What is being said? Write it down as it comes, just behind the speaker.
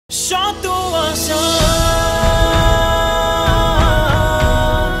Shantu Asha,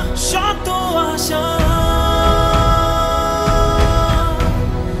 Shantu Asha,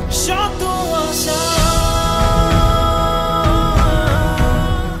 Shantu Asha.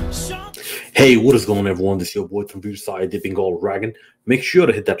 Hey, what is going on, everyone? This is your boy Computer Side Dipping All Dragon. Make sure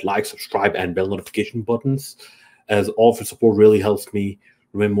to hit that like, subscribe, and bell notification buttons, as all of your support really helps me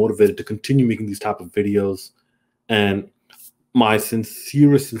remain motivated to continue making these type of videos. And my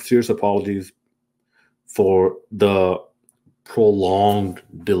sincerest apologies for the prolonged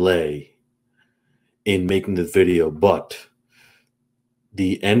delay in making this video, but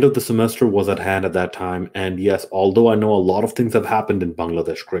the end of the semester was at hand at that time. And yes, although I know a lot of things have happened in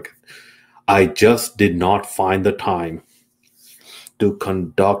Bangladesh cricket, I just did not find the time to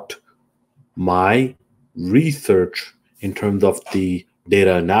conduct my research in terms of the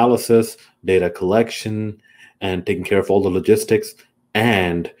data analysis, data collection, and taking care of all the logistics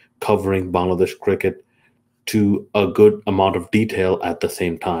and covering Bangladesh cricket to a good amount of detail at the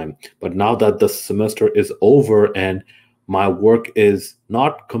same time. But now that the semester is over and my work is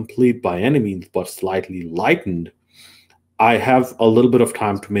not complete by any means, but slightly lightened, I have a little bit of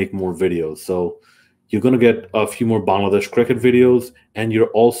time to make more videos. So you're going to get a few more Bangladesh cricket videos, and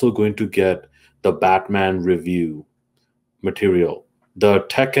you're also going to get the Batman review material. The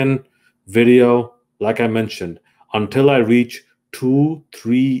Tekken video, like I mentioned, until I reach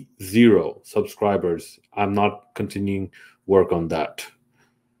 230 subscribers, I'm not continuing work on that.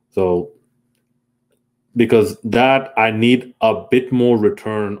 So because that, I need a bit more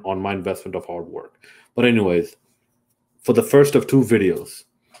return on my investment of hard work. But anyways, for the first of two videos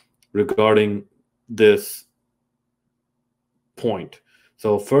regarding this point.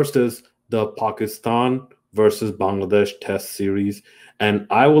 So first is the Pakistan versus Bangladesh Test series. And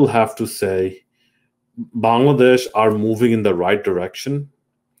I will have to say, Bangladesh are moving in the right direction.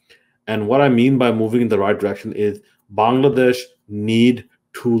 And what I mean by moving in the right direction is Bangladesh need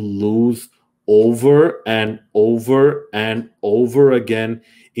to lose over and over and over again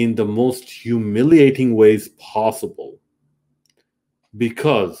in the most humiliating ways possible,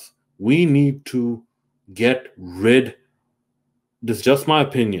 because we need to get rid, this is just my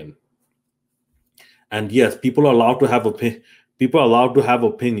opinion, and yes, people are allowed to have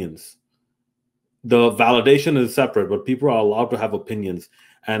opinions. The validation is separate, but people are allowed to have opinions.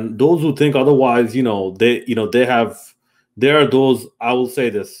 And those who think otherwise, there are those, I will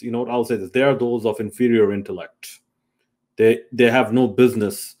say this, there are those of inferior intellect. They have no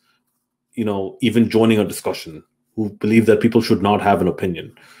business, even joining a discussion, who believe that people should not have an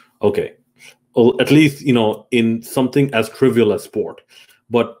opinion. Okay. Well, at least, in something as trivial as sport.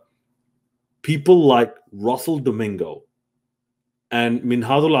 But people like Russell Domingo and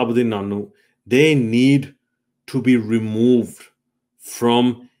Minhadul Abidin Nanu, they need to be removed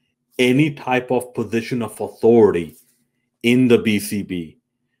from any type of position of authority in the BCB,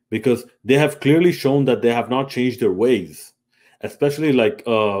 because they have clearly shown that they have not changed their ways, especially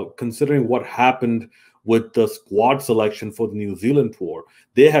considering what happened with the squad selection for the New Zealand tour.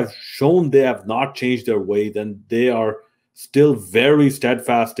 They have shown they have not changed their ways, and they are still very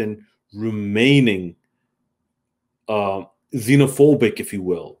steadfast in remaining xenophobic, if you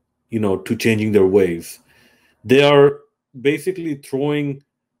will, to changing their ways. They are basically throwing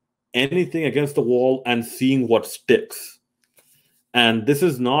anything against the wall and seeing what sticks. And this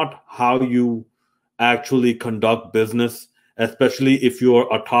is not how you actually conduct business, especially if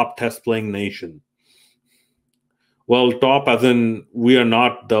you're a top test playing nation. Well, top as in we are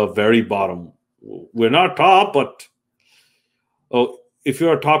not the very bottom. We're not top, but if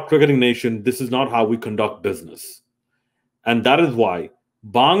you're a top cricketing nation, this is not how we conduct business. And that is why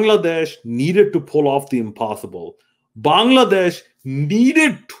Bangladesh needed to pull off the impossible. Bangladesh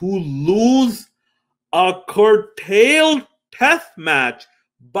needed to lose a curtailed test match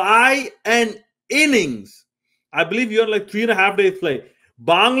by an innings. I believe you had like 3.5 days play.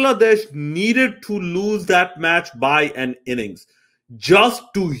 Bangladesh needed to lose that match by an innings just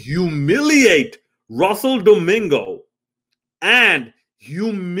to humiliate Russell Domingo and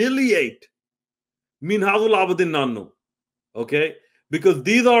humiliate Minhadul Abidin Nanu. Okay? Because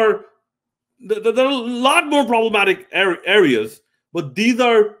these are, there are a lot more problematic areas, but these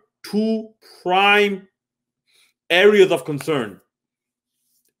are two prime areas of concern.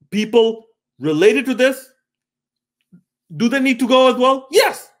 People related to this, do they need to go as well?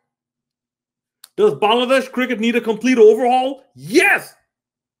 Yes. Does Bangladesh cricket need a complete overhaul? Yes.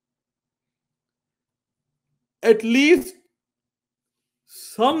 At least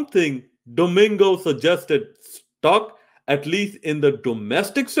something Domingo suggested stuck, at least in the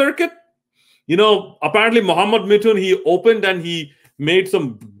domestic circuit. Apparently Mohammad Mithun, he opened and he made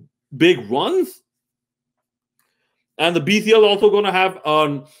some big runs. And the BCL is also going to have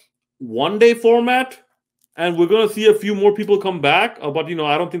a one-day format. And we're going to see a few more people come back. But,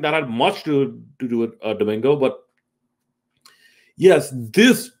 I don't think that had much to do with Domingo. But yes,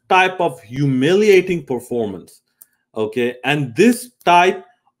 this type of humiliating performance, okay, and this type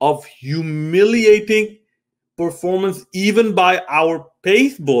of humiliating performance even by our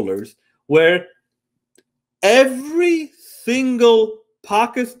pace bowlers, where every single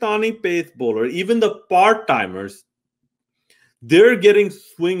Pakistani pace bowler, even the part-timers, they're getting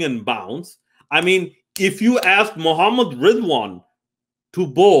swing and bounce. I mean, if you ask Mohammad Ridwan to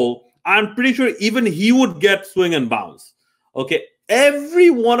bowl, I'm pretty sure even he would get swing and bounce. Okay, every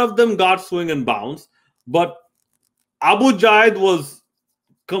one of them got swing and bounce, but Abu Jaid was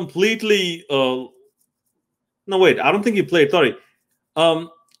completely. No, wait, I don't think he played. Sorry,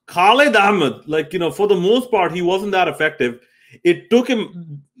 Khalid Ahmed, for the most part, he wasn't that effective. It took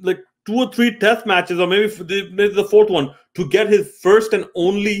him like 2 or 3 test matches, or maybe the fourth one, to get his first and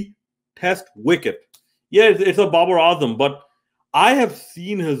only test wicket. Yeah, it's a Babar Azam, but I have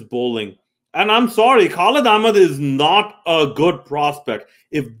seen his bowling. And I'm sorry, Khalid Ahmed is not a good prospect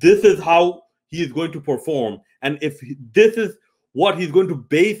if this is how he is going to perform. And if this is what he's going to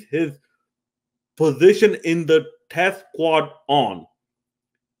base his position in the test squad on.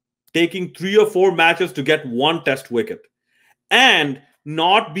 Taking 3 or 4 matches to get 1 test wicket. And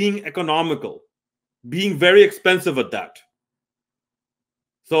not being economical. Being very expensive at that.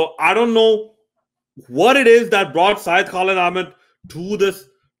 So I don't know what it is that brought Syed Khalid Ahmed to this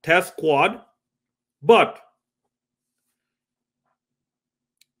test squad. But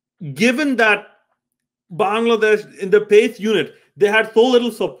given that Bangladesh in the pace unit, they had so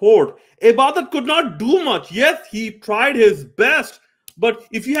little support, Ibadat could not do much. Yes, he tried his best. But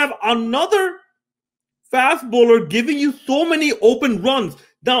if you have another fast bowler giving you so many open runs,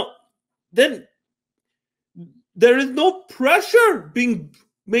 then there is no pressure being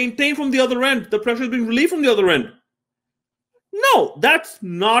maintained from the other end. The pressure is being relieved from the other end. No, that's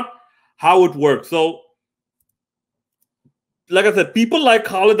not how it works. So, like I said, people like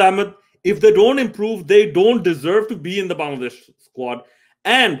Khalid Ahmed, if they don't improve, they don't deserve to be in the Bangladesh squad.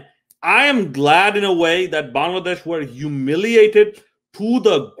 And I am glad in a way that Bangladesh were humiliated to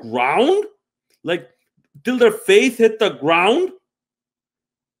the ground, like till their face hit the ground.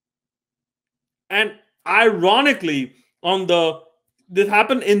 And ironically, this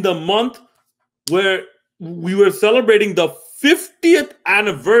happened in the month where we were celebrating the 50th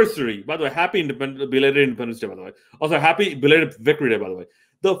anniversary. By the way, happy belated Independence Day, by the way. Also, happy belated Victory Day, by the way.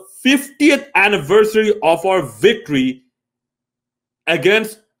 The 50th anniversary of our victory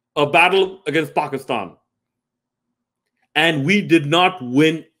against a battle against Pakistan. And we did not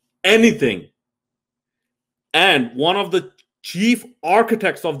win anything. And one of the chief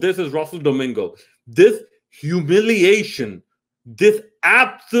architects of this is Russell Domingo. This humiliation, this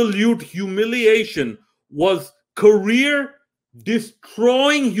absolute humiliation was career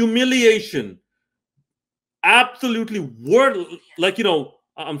destroying humiliation. Absolutely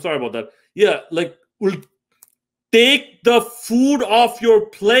I'm sorry about that. Yeah, will take the food off your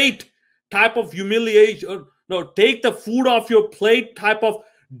plate type of humiliation. No, take the food off your plate type of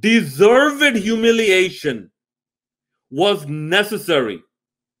deserved humiliation was necessary.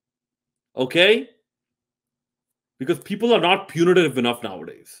 Okay? Because people are not punitive enough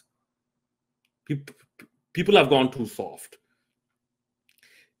nowadays. People have gone too soft.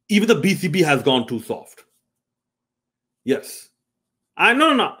 Even the BCB has gone too soft. Yes. I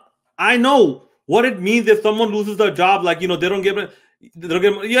know what it means if someone loses their job, they don't give it.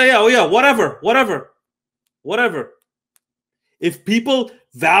 Whatever. If people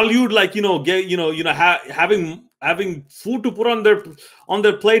valued having food to put on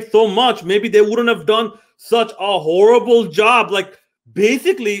their plate so much, maybe they wouldn't have done such a horrible job.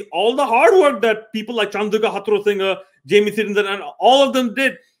 Basically, all the hard work that people like Chandrika Hatro Jamie Sittington, and all of them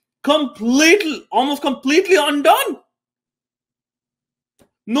did, almost completely undone.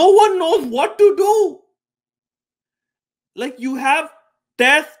 No one knows what to do. You have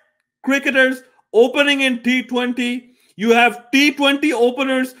test cricketers opening in T20. You have T20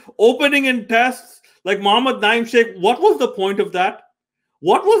 openers opening in tests like Mohammad Naim Sheikh. What was the point of that?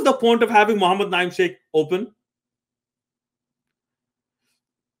 What was the point of having Mohammad Naim Sheikh open?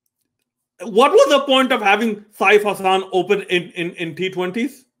 What was the point of having Saif Hassan open in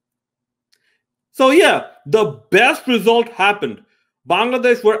T20s? So yeah, the best result happened.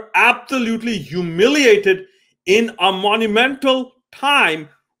 Bangladesh were absolutely humiliated in a monumental time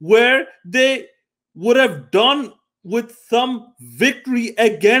where they would have done with some victory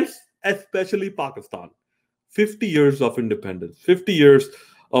against especially Pakistan. 50 years of independence, 50 years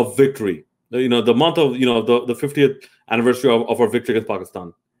of victory. The month of the 50th anniversary of our victory against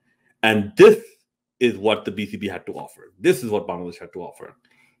Pakistan, and this is what the BCP had to offer. This is what Bangladesh had to offer.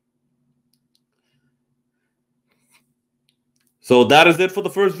 So that is it for the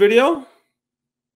first video.